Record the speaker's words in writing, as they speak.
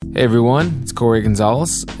Hey everyone, it's Corey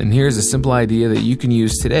Gonzalez, and here's a simple idea that you can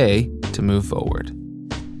use today to move forward.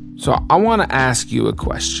 So I want to ask you a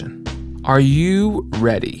question. Are you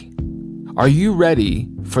ready? Are you ready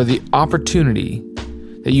for the opportunity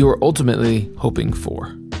that you are ultimately hoping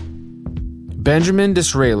for? Benjamin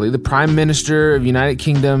Disraeli, the Prime Minister of the United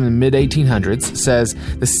Kingdom in the mid-1800s, says,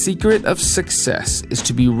 "The secret of success is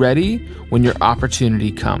to be ready when your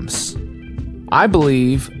opportunity comes." I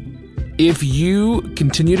believe if you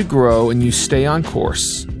continue to grow and you stay on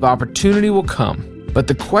course, the opportunity will come. But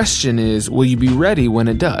the question is, will you be ready when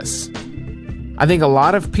it does? I think a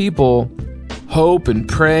lot of people hope and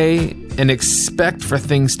pray and expect for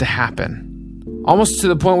things to happen, almost to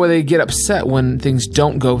the point where they get upset when things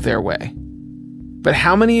don't go their way. But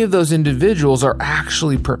how many of those individuals are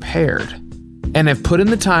actually prepared and have put in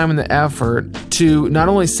the time and the effort to not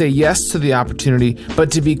only say yes to the opportunity, but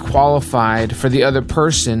to be qualified for the other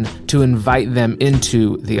person to invite them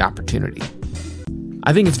into the opportunity?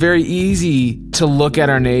 I think it's very easy to look at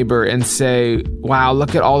our neighbor and say, wow,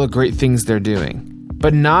 look at all the great things they're doing,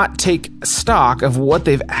 but not take stock of what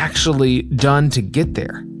they've actually done to get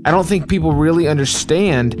there. I don't think people really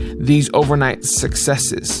understand these overnight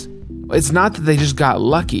successes. It's not that they just got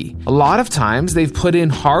lucky. A lot of times they've put in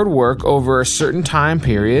hard work over a certain time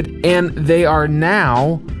period, and they are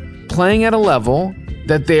now playing at a level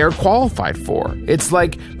that they are qualified for. It's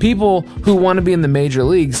like people who want to be in the major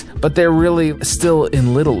leagues, but they're really still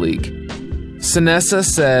in little league. Sinessa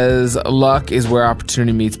says, luck is where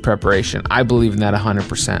opportunity meets preparation. I believe in that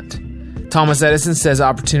 100%. Thomas Edison says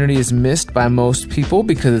opportunity is missed by most people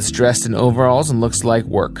because it's dressed in overalls and looks like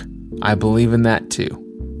work. I believe in that too.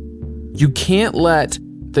 You can't let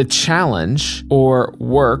the challenge or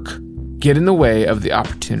work get in the way of the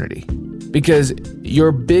opportunity, because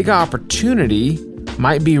your big opportunity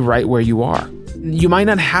might be right where you are. You might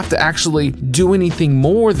not have to actually do anything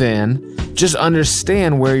more than just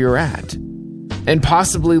understand where you're at and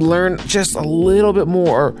possibly learn just a little bit more,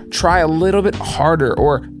 or try a little bit harder,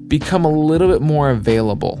 or become a little bit more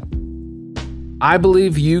available. I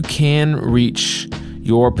believe you can reach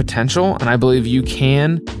your potential, and I believe you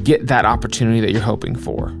can get that opportunity that you're hoping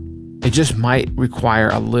for. It just might require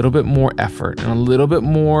a little bit more effort and a little bit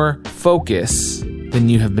more focus than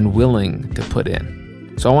you have been willing to put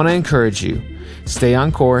in. So I want to encourage you, stay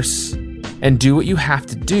on course and do what you have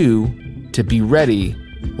to do to be ready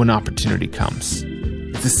when opportunity comes.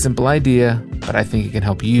 It's a simple idea, but I think it can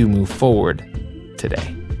help you move forward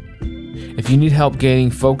today. If you need help gaining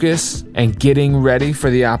focus and getting ready for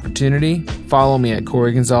the opportunity, follow me at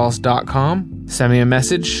CoreyGonzalez.com. Send me a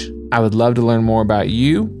message. I would love to learn more about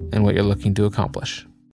you and what you're looking to accomplish.